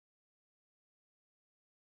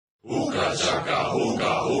Hookah chaka,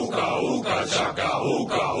 hookah, hookah, hookah chaka,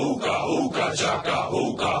 hookah, hookah, hookah chaka,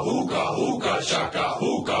 hookah, hookah, hookah chaka,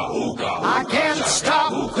 hookah, hookah. I can't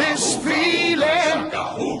stop this feeling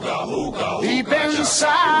deep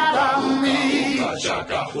inside of me.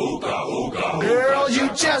 Girl, you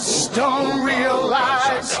just don't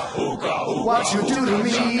realize what you do to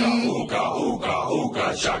me.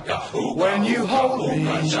 When you hold me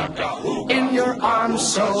in your arms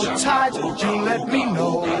so tight, you let me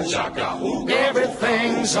know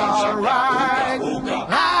everything's alright. I'm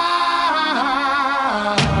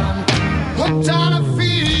hooked on a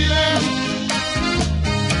feeling,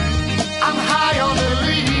 I'm high on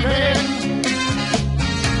believing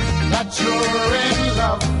that you're in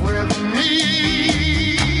love with me.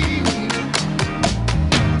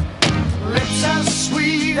 Lips as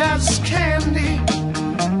sweet as candy,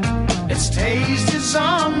 its taste is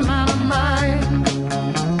on my mind.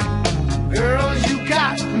 Girl, you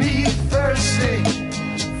got me thirsty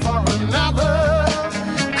for another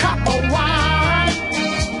cup of wine.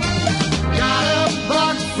 Got a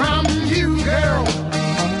bug from you, girl,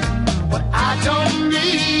 but I don't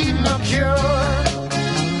need no cure.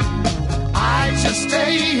 I just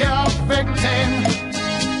stay a victim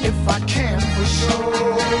if I can for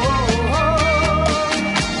sure.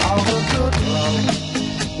 All the good love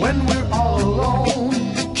when we're all alone.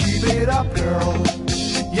 Keep it up, girl.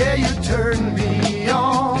 Yeah, you turn me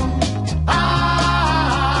on.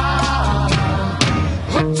 I'm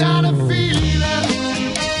hooked on a feeling,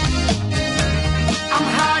 I'm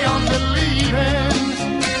high on believing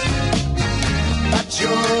that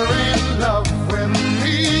you're in love with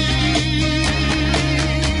me.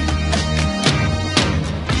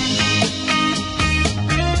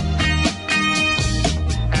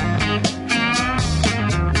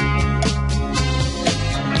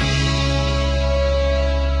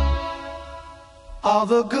 All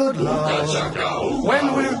the good love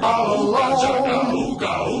when we're all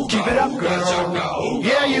alone. Keep it up, girl.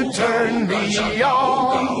 Yeah, you turn me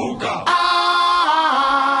on. I'm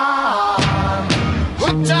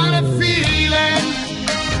hooked on a feeling,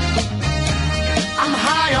 I'm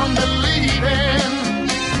high on believing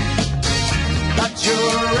that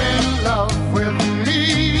you're in love with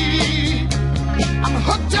me. I'm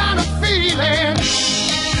hooked on a feeling,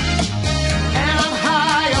 and I'm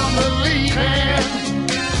high on believing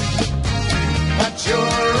that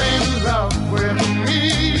you're in love with me.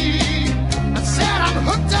 I said I'm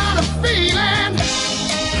hooked on a feeling,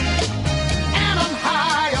 and I'm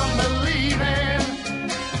high on believing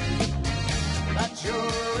that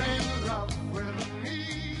you're in love with me.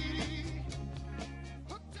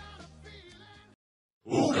 Hooked on a feeling.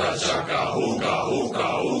 Hookah chaka, hookah,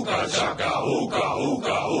 hookah, hookah chaka, hookah,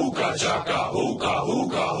 hookah, hookah chaka, hookah,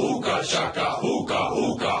 hookah, hookah chaka, hookah,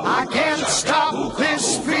 hookah. I can't stop this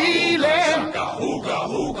feeling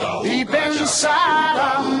deep inside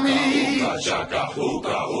of me.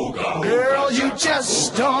 Girl, you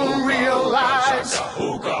just don't realize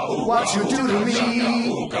what you do to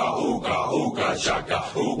me.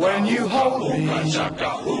 When you hold me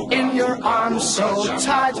in your arms so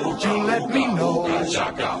tight, you let me know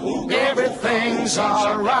everything's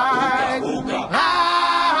alright. I'm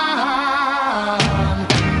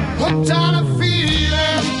hooked on a